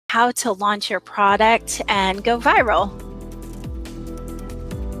how to launch your product and go viral.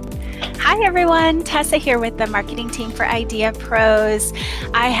 Hi everyone, Tessa here with the marketing team for IdeaPros.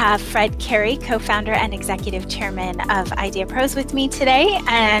 I have Cary, co-founder and executive chairman of IdeaPros with me today,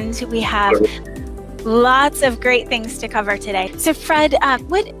 and we have lots of great things to cover today. So Fred,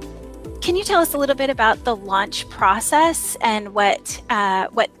 can you tell us a little bit about the launch process and what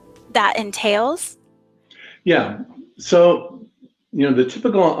that entails? Yeah, so the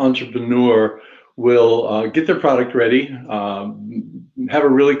typical entrepreneur will get their product ready, have a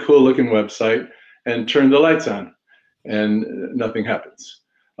really cool looking website, and turn the lights on, and nothing happens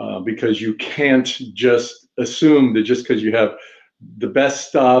because you can't just assume that just because you have the best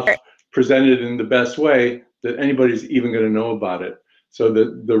stuff presented in the best way that anybody's even going to know about it. So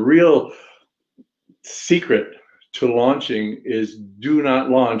the real secret to launching is do not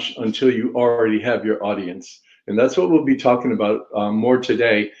launch until you already have your audience. And that's what we'll be talking about more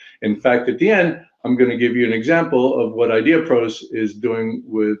today. In fact, at the end, I'm going to give you an example of what IdeaPros is doing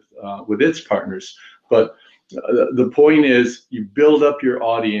with its partners. But the point is, you build up your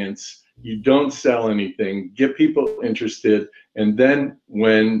audience, you don't sell anything, get people interested, and then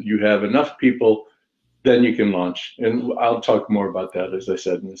when you have enough people, then you can launch. And I'll talk more about that, as I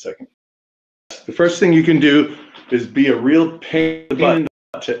said, in a second. The first thing you can do is be a real pain in the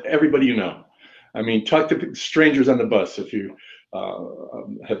butt to everybody you know. I mean, talk to strangers on the bus if you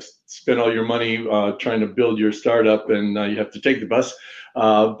have spent all your money trying to build your startup and you have to take the bus.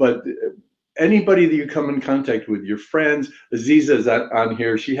 But anybody that you come in contact with, your friends, Aziza is on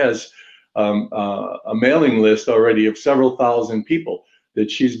here. She has a mailing list already of several thousand people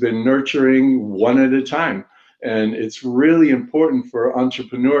that she's been nurturing one at a time. And it's really important for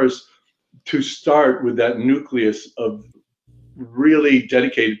entrepreneurs to start with that nucleus of really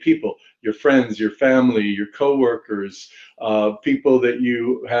dedicated people, your friends, your family, your coworkers, people that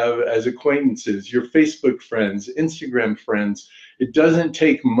you have as acquaintances, your Facebook friends, Instagram friends. It doesn't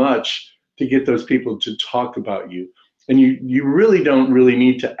take much to get those people to talk about you. And you really don't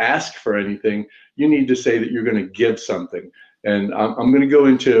need to ask for anything. You need to say that you're going to give something. And I'm going to go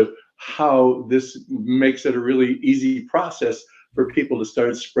into how this makes it a really easy process for people to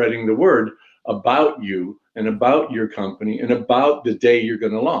start spreading the word about you and about your company and about the day you're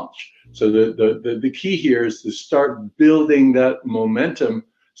going to launch. So the key here is to start building that momentum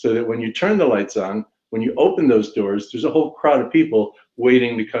so that when you turn the lights on, when you open those doors, there's a whole crowd of people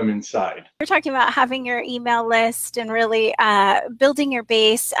waiting to come inside. We're talking about having your email list and really building your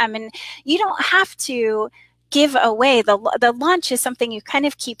base. I mean, you don't have to give away the launch is something you kind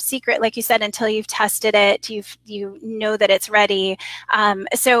of keep secret, like you said, until you've tested it, you know that it's ready.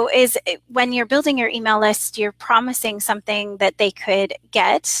 So when you're building your email list, you're promising something that they could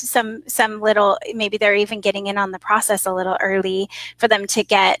get, some little, maybe they're even getting in on the process a little early for them to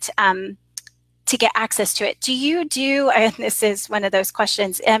get access to it. Do you do, and this is one of those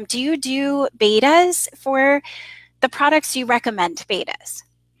questions, do you do betas for the products? You recommend betas?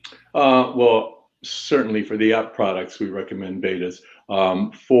 Well, certainly for the app products, we recommend betas.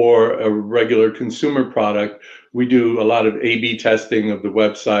 For a regular consumer product, we do a lot of A/B testing of the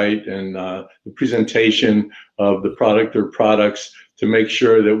website and the presentation of the product or products to make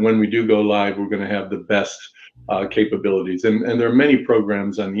sure that when we do go live, we're going to have the best capabilities. And there are many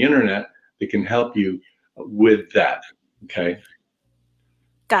programs on the internet that can help you with that. Okay.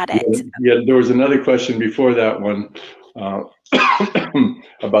 Got it. Yeah, there was another question before that one.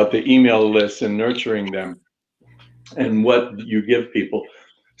 About the email lists and nurturing them and what you give people.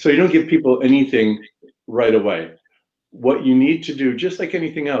 So you don't give people anything right away. What you need to do, just like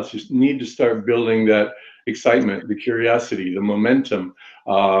anything else, you need to start building that excitement, the curiosity, the momentum.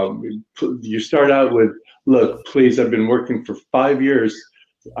 You start out with, look, please, I've been working for 5 years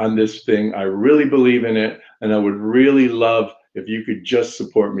on this thing. I really believe in it, and I would really love if you could just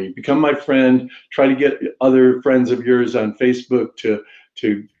support me. Become my friend. Try to get other friends of yours on Facebook to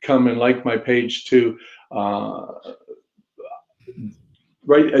come and like my page too.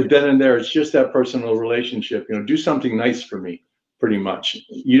 Right then and there, it's just that personal relationship. Do something nice for me, pretty much.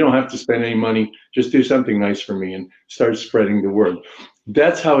 You don't have to spend any money. Just do something nice for me and start spreading the word.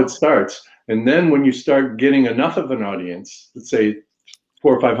 That's how it starts. And then when you start getting enough of an audience, let's say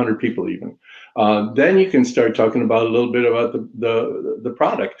 400 or 500 people even, then you can start talking about a little bit about the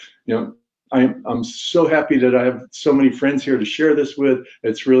product. I'm so happy that I have so many friends here to share this with.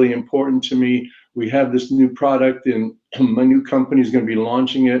 It's really important to me. We have this new product, and my new company is going to be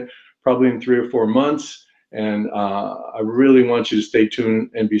launching it probably in 3 or 4 months, and I really want you to stay tuned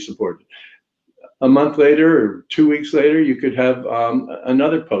and be supported. A month later or 2 weeks later, you could have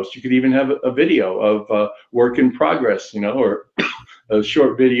another post. You could even have a video of work in progress, or a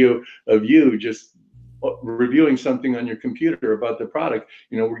short video of you just reviewing something on your computer about the product.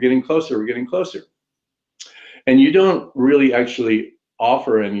 You know, we're getting closer, we're getting closer. And you don't really actually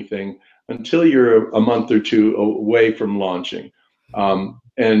offer anything until you're a month or two away from launching.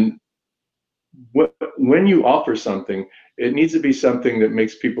 And when you offer something, it needs to be something that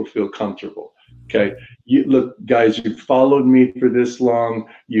makes people feel comfortable. Okay, look, guys, you've followed me for this long.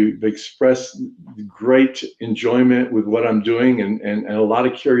 You've expressed great enjoyment with what I'm doing and a lot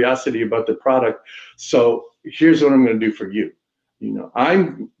of curiosity about the product. So here's what I'm going to do for you. You know,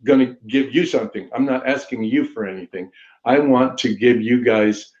 I'm going to give you something. I'm not asking you for anything. I want to give you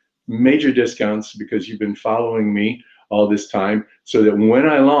guys major discounts because you've been following me all this time, so that when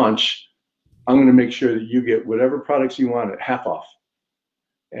I launch, I'm going to make sure that you get whatever products you want at half off.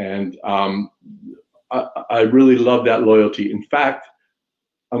 And I really love that loyalty. In fact,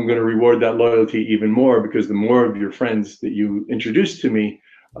 I'm going to reward that loyalty even more, because the more of your friends that you introduce to me,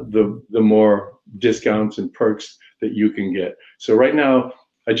 the more discounts and perks that you can get. So right now,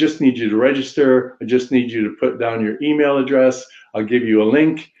 I just need you to register. I just need you to put down your email address. I'll give you a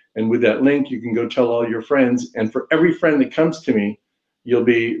link. And with that link, you can go tell all your friends. And for every friend that comes to me, you'll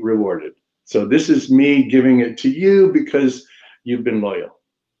be rewarded. So this is me giving it to you because you've been loyal.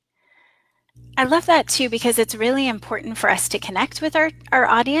 I love that too, because it's really important for us to connect with our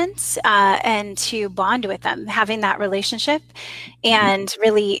audience and to bond with them, having that relationship and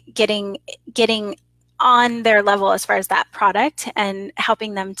really getting on their level as far as that product and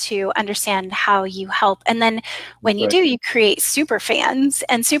helping them to understand how you help. And then when you do, you create super fans,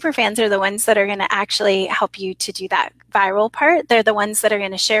 and super fans are the ones that are going to actually help you to do that viral part. They're the ones that are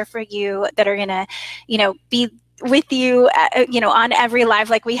going to share for you, that are going to, you know, be with you, you know, on every live.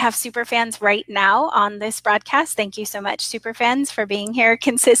 Like we have super fans right now on this broadcast. Thank you so much, super fans, for being here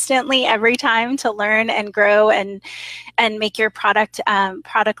consistently every time to learn and grow and make your product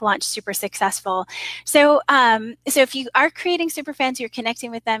launch super successful. So so if you are creating super fans, you're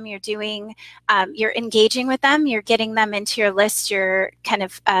connecting with them, you're doing, you're engaging with them, you're getting them into your list, you're kind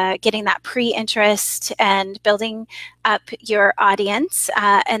of getting that pre-interest and building up your audience,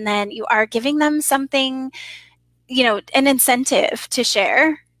 and then you are giving them something, you know, an incentive to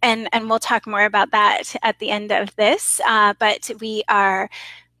share. And we'll talk more about that at the end of this. But we are,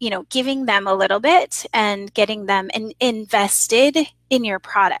 you know, giving them a little bit and getting them invested in your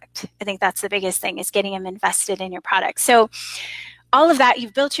product. I think that's the biggest thing, is getting them invested in your product. So all of that,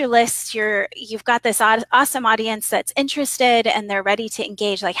 you've built your list, you've got this awesome audience that's interested and they're ready to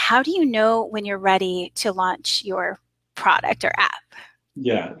engage. Like, how do you know when you're ready to launch your product or app?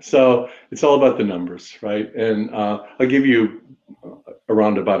 Yeah, so it's all about the numbers, right? And I'll give you a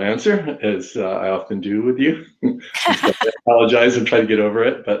roundabout answer, as I often do with you. I apologize and try to get over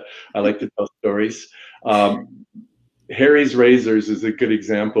it, but I like to tell stories. Harry's Razors is a good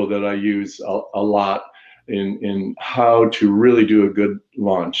example that I use a lot in how to really do a good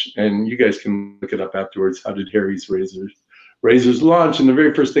launch. And you guys can look it up afterwards. How did Harry's Razors launch? And the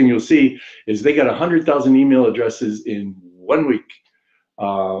very first thing you'll see is they got 100,000 email addresses in 1 week.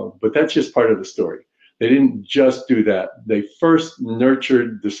 But that's just part of the story. They didn't just do that. They first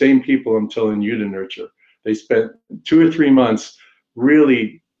nurtured the same people I'm telling you to nurture. They spent 2 or 3 months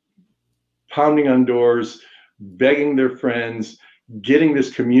really pounding on doors, begging their friends, getting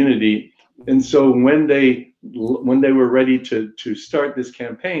this community. And so when they were ready to start this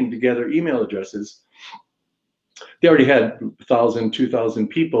campaign to gather email addresses, they already had 1,000, 2,000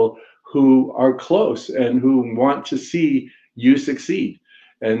 people who are close and who want to see you succeed.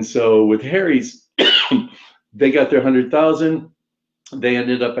 And so with Harry's, they got their 100,000. They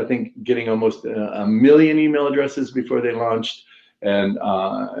ended up, I think, getting almost 1 million email addresses before they launched, and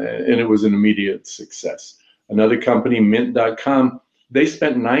it was an immediate success. Another company, Mint.com, they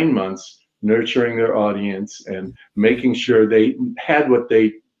spent 9 months nurturing their audience and making sure they had what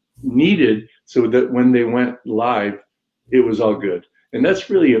they needed so that when they went live, it was all good. And that's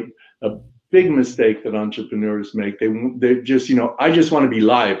really a big mistake that entrepreneurs make. They just, you know, I just want to be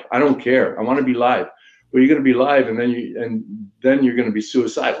live. I don't care. I want to be live. Well, you're going to be live, and then you're going to be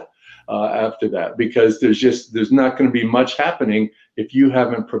suicidal after that, because there's not going to be much happening if you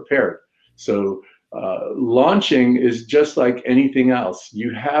haven't prepared. So launching is just like anything else.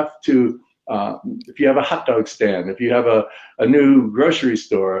 You have to, if you have a hot dog stand, if you have a new grocery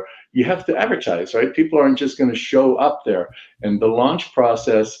store, you have to advertise, right? People aren't just going to show up there. And the launch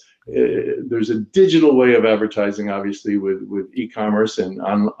process, there's a digital way of advertising, obviously, with e-commerce and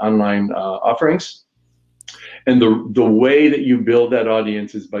online offerings. And the way that you build that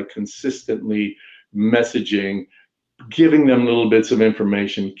audience is by consistently messaging, giving them little bits of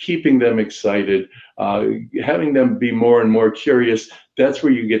information, keeping them excited, having them be more and more curious. That's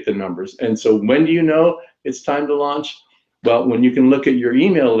where you get the numbers. And so when do you know it's time to launch? Well, when you can look at your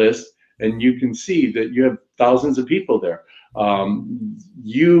email list and you can see that you have thousands of people there.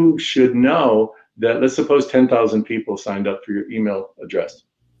 You should know that, let's suppose 10,000 people signed up for your email address.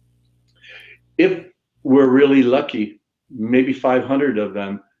 If we're really lucky, maybe 500 of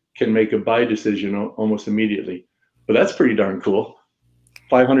them can make a buy decision almost immediately. But that's pretty darn cool.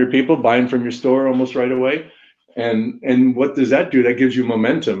 500 people buying from your store almost right away. And what does that do? That gives you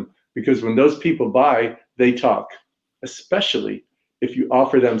momentum, because when those people buy, they talk, especially if you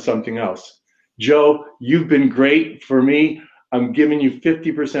offer them something else. Joe, you've been great for me. I'm giving you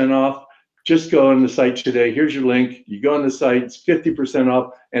 50% off. Just go on the site today. Here's your link. You go on the site, it's 50%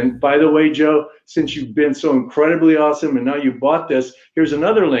 off. And by the way, Joe, since you've been so incredibly awesome and now you bought this, here's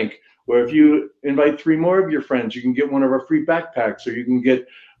another link where if you invite 3 more of your friends, you can get one of our free backpacks, or you can get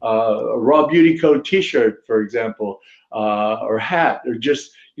a Raw Beauty Code t-shirt, for example, or hat, or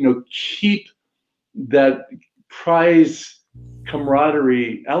just, keep that prize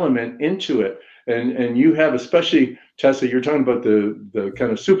camaraderie element into it. And you have, especially Tessa, you're talking about the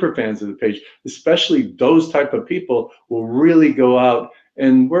kind of super fans of the page, especially those type of people will really go out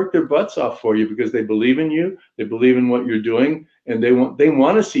and work their butts off for you, because they believe in you, they believe in what you're doing, and they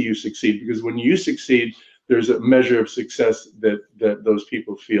want to see you succeed, because when you succeed, there's a measure of success that those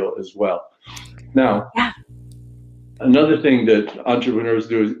people feel as well. Now, another thing that entrepreneurs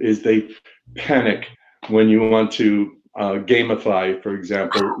do is they panic when you want to gamify, for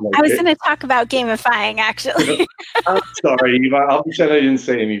example. I was going to talk about gamifying, actually. I'm sorry, I'll pretend I didn't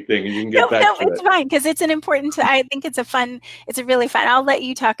say anything, and you can get back to it. No, it's fine, because it's an important. I think it's a really fun. I'll let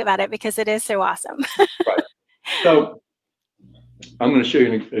you talk about it because it is so awesome. Right. So I'm going to show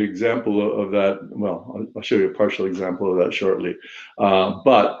you an example of that. Well, I'll show you a partial example of that shortly.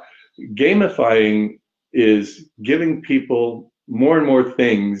 But gamifying is giving people more and more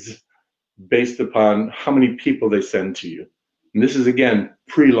things based upon how many people they send to you. And this is, again,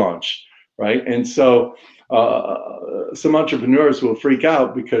 pre-launch, right? And so some entrepreneurs will freak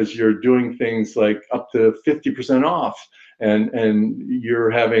out because you're doing things like up to 50% off, and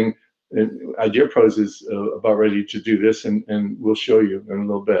you're having, IdeaPros is about ready to do this, and we'll show you in a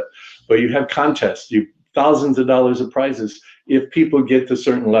little bit. But you have contests, you thousands of dollars of prizes if people get to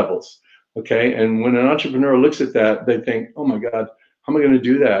certain levels, okay? And when an entrepreneur looks at that, they think, oh my God, how am I going to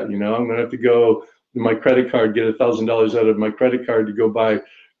do that? I'm going to have to go to my credit card, get $1,000 out of my credit card to go buy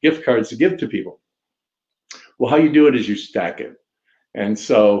gift cards to give to people. Well, how you do it is you stack it. And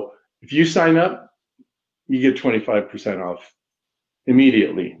so if you sign up, you get 25% off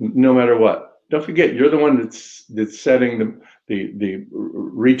immediately, no matter what. Don't forget, you're the one that's setting the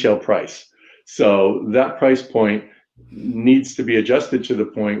retail price. So that price point needs to be adjusted to the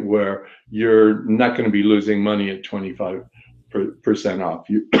point where you're not going to be losing money at 25% off.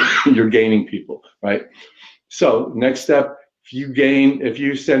 You're gaining people, right? So next step, if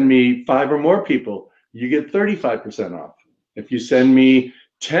you send me 5 or more people, you get 35% off. If you send me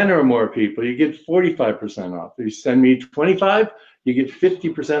 10 or more people, you get 45% off. If you send me 25, you get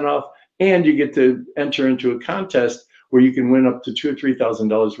 50% off, and you get to enter into a contest where you can win up to $2,000 or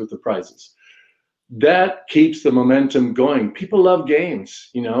 $3,000 worth of prizes. That keeps the momentum going. People love games,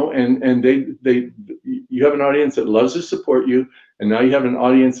 and you have an audience that loves to support you, and now you have an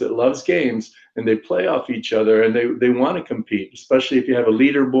audience that loves games, and they play off each other, and they want to compete, especially if you have a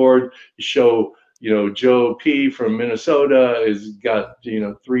leaderboard. You show, Joe P from Minnesota has got,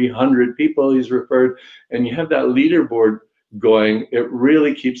 300 people he's referred, and you have that leaderboard going. It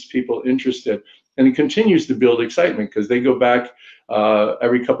really keeps people interested, and it continues to build excitement, because they go back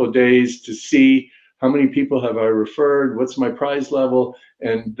every couple of days to see how many people have I referred, what's my prize level,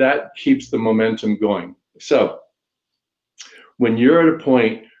 and that keeps the momentum going. So when you're at a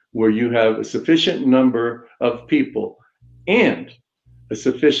point where you have a sufficient number of people and a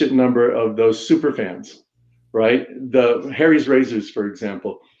sufficient number of those super fans, right? The Harry's Razors, for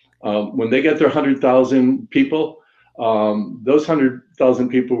example, when they get their 100,000 people, those 100,000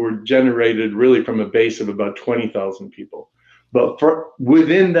 people were generated really from a base of about 20,000 people. But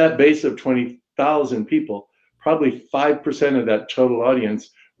within that base of 20,000 people, probably 5% of that total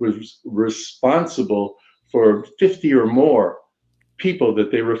audience was responsible for 50 or more people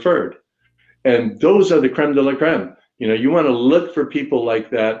that they referred. And those are the creme de la creme. You want to look for people like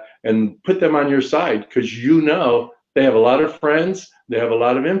that and put them on your side, because they have a lot of friends, they have a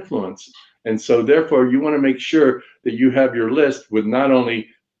lot of influence. And so therefore you want to make sure that you have your list with not only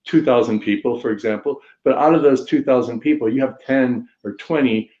 2,000 people, for example, but out of those 2,000 people, you have 10 or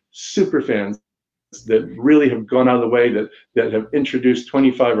 20 super fans that really have gone out of the way, that have introduced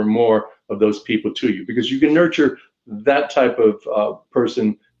 25 or more of those people to you, because you can nurture that type of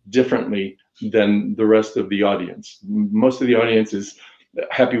person differently than the rest of the audience. Most of the audience is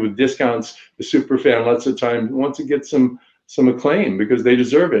happy with discounts. The super fan lots of time wants to get some acclaim because they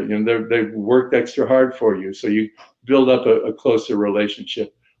deserve it. You know, they've worked extra hard for you, so you build up a closer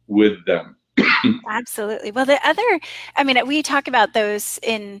relationship with them. Absolutely. Well, the other, I mean, we talk about those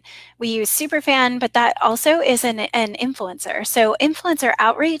we use Superfan, but that also is an influencer. So influencer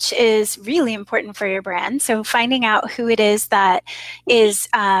outreach is really important for your brand. So finding out who it is that is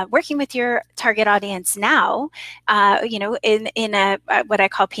working with your target audience now, you know, in a what I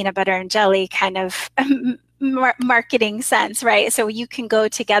call peanut butter and jelly kind of marketing sense, right? So you can go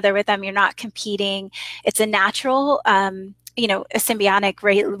together with them. You're not competing. It's a natural you know, a symbiotic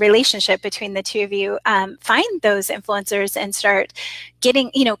relationship between the two of you. Find those influencers and start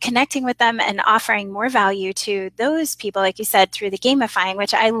getting, you know, connecting with them and offering more value to those people, like you said, through the gamifying,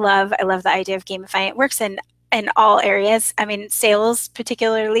 which I love. I love the idea of gamifying. It works in all areas. I mean, sales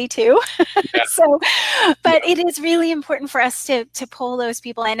particularly too. Yeah. So, but it is really important for us to pull those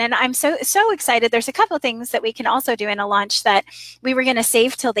people in. And I'm so excited. There's a couple of things that we can also do in a launch that we were going to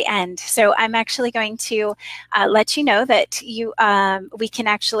save till the end. So I'm actually going to let you know that we can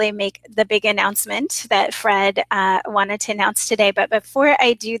actually make the big announcement that Fred wanted to announce today. But before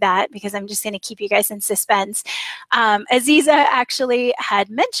I do that, because I'm just going to keep you guys in suspense, Aziza actually had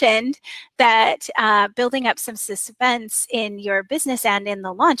mentioned that building up some suspense in your business and in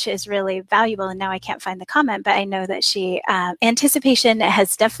the launch is really valuable. And now I can't find the comment, but I know that she anticipation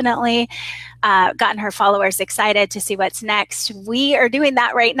has definitely gotten her followers excited to see what's next. We are doing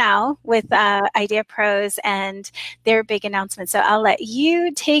that right now with IdeaPros and their big announcement. So I'll let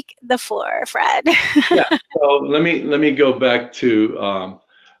you take the floor, Fred. Yeah. So let me go back to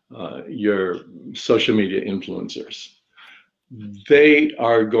your social media influencers. They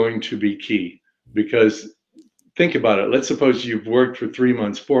are going to be key, because think about it. Let's suppose you've worked for 3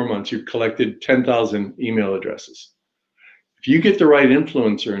 months, 4 months, you've collected 10,000 email addresses. If you get the right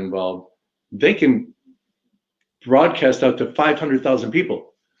influencer involved, they can broadcast out to 500,000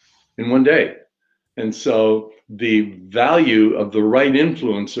 people in one day. And so the value of the right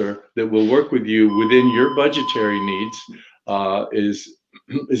influencer that will work with you within your budgetary needs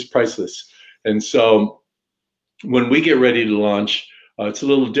is priceless. And so when we get ready to launch, it's a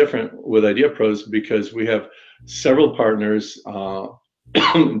little different with IdeaPros because we have several partners.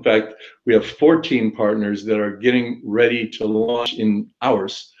 In fact, we have 14 partners that are getting ready to launch in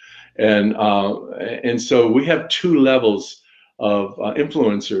hours. And so we have 2 levels of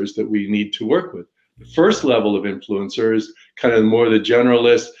influencers that we need to work with. The first level of influencers, kind of more the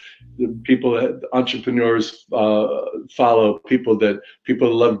generalist, the people that entrepreneurs follow, people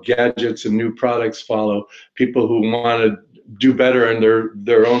love gadgets and new products follow, people who want to do better in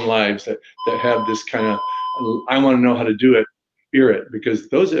their own lives, that have this kind of I want to know how to do it spirit, because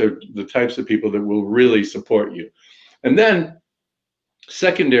those are the types of people that will really support you. And then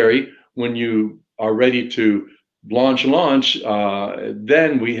secondary, when you are ready to launch,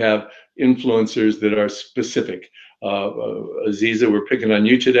 then we have influencers that are specific. Aziza, we're picking on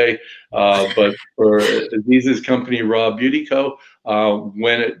you today, but for Aziza's company, Raw Beauty Co.,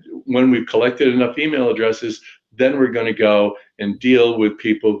 when we've collected enough email addresses, then we're going to go and deal with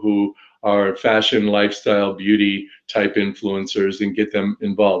people who are fashion, lifestyle, beauty type influencers and get them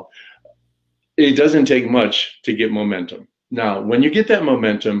involved. It doesn't take much to get momentum. Now, when you get that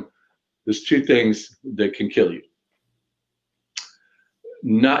momentum, there's 2 things that can kill you.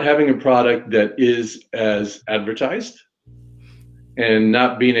 Not having a product that is as advertised and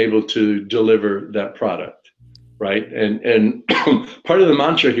not being able to deliver that product, right? And part of the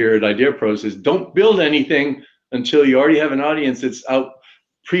mantra here at IdeaPros is don't build anything until you already have an audience that's out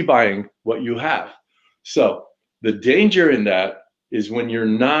pre-buying what you have. So the danger in that is when you're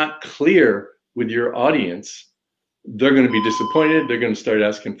not clear with your audience, they're going to be disappointed. They're going to start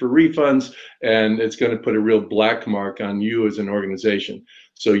asking for refunds, and it's going to put a real black mark on you as an organization.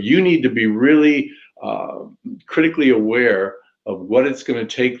 So you need to be really critically aware of what it's going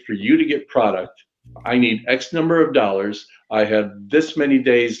to take for you to get product. I need X number of dollars. I have this many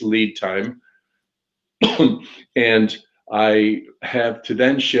days lead time, and I have to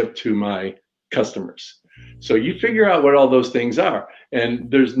then ship to my customers. So you figure out what all those things are.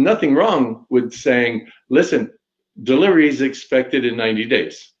 And there's nothing wrong with saying, listen, delivery is expected in 90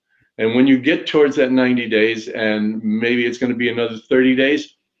 days. And when you get towards that 90 days, and maybe it's going to be another 30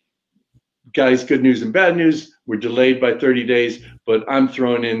 days, guys, good news and bad news. We're delayed by 30 days, but I'm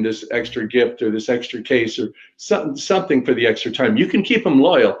throwing in this extra gift or this extra case or something for the extra time. You can keep them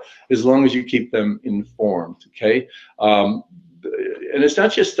loyal as long as you keep them informed, okay? And it's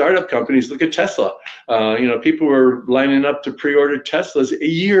not just startup companies. Look at Tesla. People were lining up to pre-order Teslas a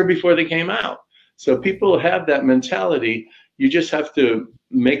year before they came out. So people have that mentality. You just have to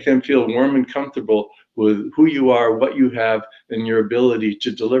make them feel warm and comfortable with who you are, what you have, and your ability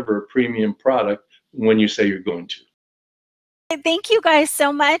to deliver a premium product when you say you're going to. Thank you guys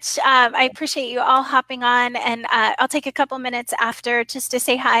so much. I appreciate you all hopping on, and I'll take a couple minutes after just to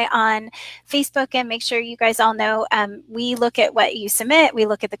say hi on Facebook and make sure you guys all know we look at what you submit, we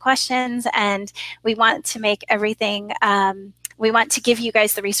look at the questions, and we want to make everything we want to give you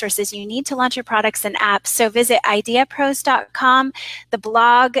guys the resources you need to launch your products and apps. So visit IdeaPros.com. The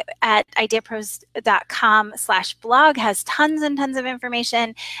blog at IdeaPros.com/blog has tons and tons of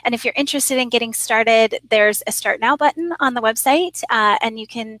information. And if you're interested in getting started, there's a Start Now button on the website, and you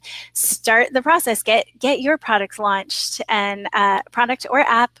can start the process. Get your products launched and product or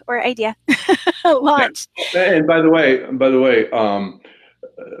app or idea launched. And by the way,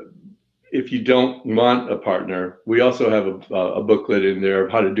 if you don't want a partner, we also have a booklet in there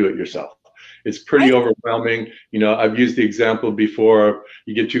of how to do it yourself. It's pretty overwhelming. I've used the example before.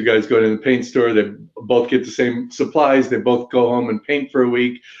 You get two guys going to the paint store. They both get the same supplies. They both go home and paint for a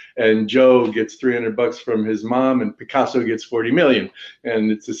week. And Joe gets $300 from his mom, and Picasso gets 40 million.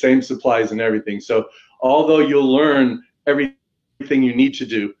 And it's the same supplies and everything. So although you'll learn everything you need to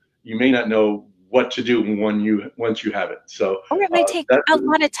do, you may not know what to do once you have it. So, or it might take a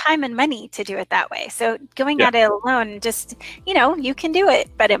lot of time and money to do it that way. So going at it alone, just you can do it,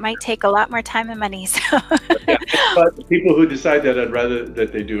 but it might take a lot more time and money. So, but the people who decide that, I'd rather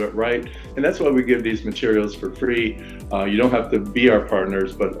that they do it right, and that's why we give these materials for free. You don't have to be our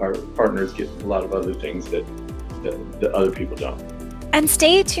partners, but our partners get a lot of other things that other people don't. And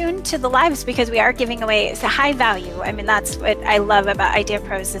stay tuned to the lives, because we are giving away, it's a high value. I mean, that's what I love about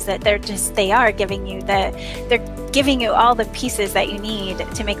IdeaPros, is that they are giving you they're giving you all the pieces that you need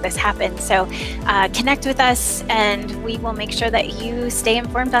to make this happen. So connect with us, and we will make sure that you stay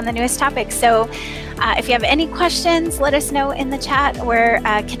informed on the newest topics. So if you have any questions, let us know in the chat, or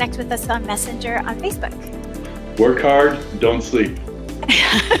connect with us on Messenger on Facebook. Work hard, don't sleep.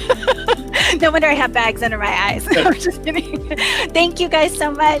 No wonder I have bags under my eyes. I'm just kidding. Thank you guys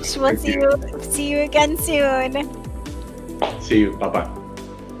so much. We'll see you again soon. See you. Bye-bye.